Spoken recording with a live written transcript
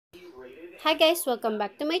Hi guys! Welcome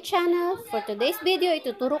back to my channel. For today's video,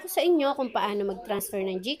 ituturo ko sa inyo kung paano mag-transfer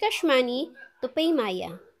ng Gcash money to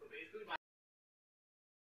Paymaya.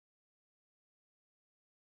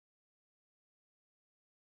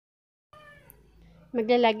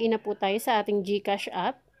 Maglalagin na po tayo sa ating Gcash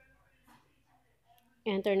app.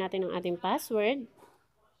 Enter natin ang ating password.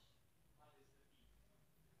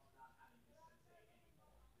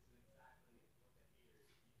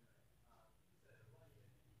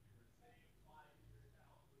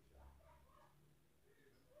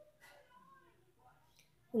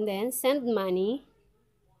 And then, send money.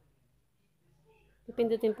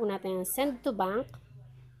 Pipindutin po natin ang send to bank.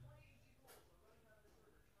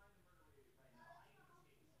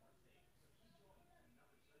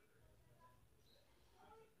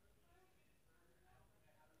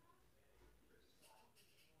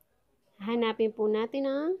 Hanapin po natin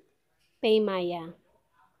ang Paymaya.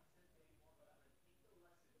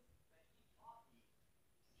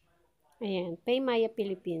 Ayan, Paymaya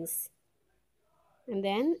Philippines. And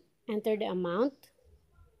then, enter the amount.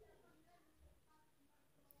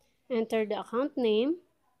 Enter the account name.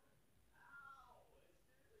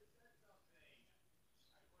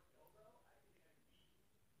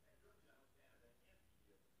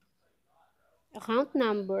 Account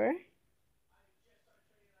number.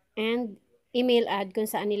 And email ad kung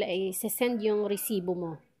saan nila i-send yung resibo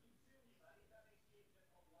mo.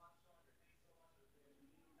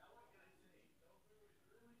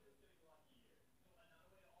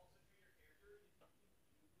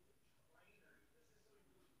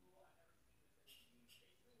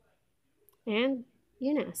 And,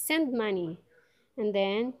 yun na, send money. And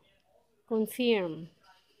then, confirm.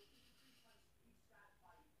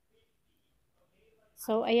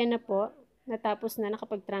 So, ayan na po. Natapos na,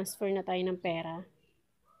 nakapag-transfer na tayo ng pera.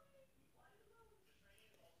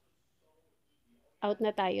 Out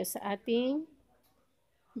na tayo sa ating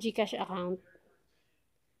Gcash account.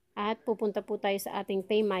 At pupunta po tayo sa ating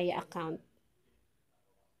Paymaya account.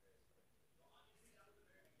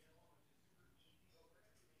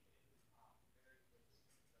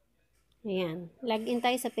 Ayan. Login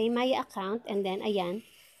tayo sa Paymaya account and then, ayan.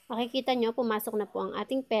 Makikita nyo, pumasok na po ang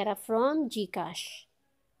ating pera from Gcash.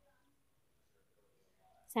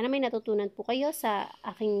 Sana may natutunan po kayo sa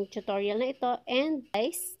aking tutorial na ito. And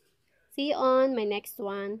guys, see you on my next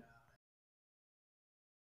one.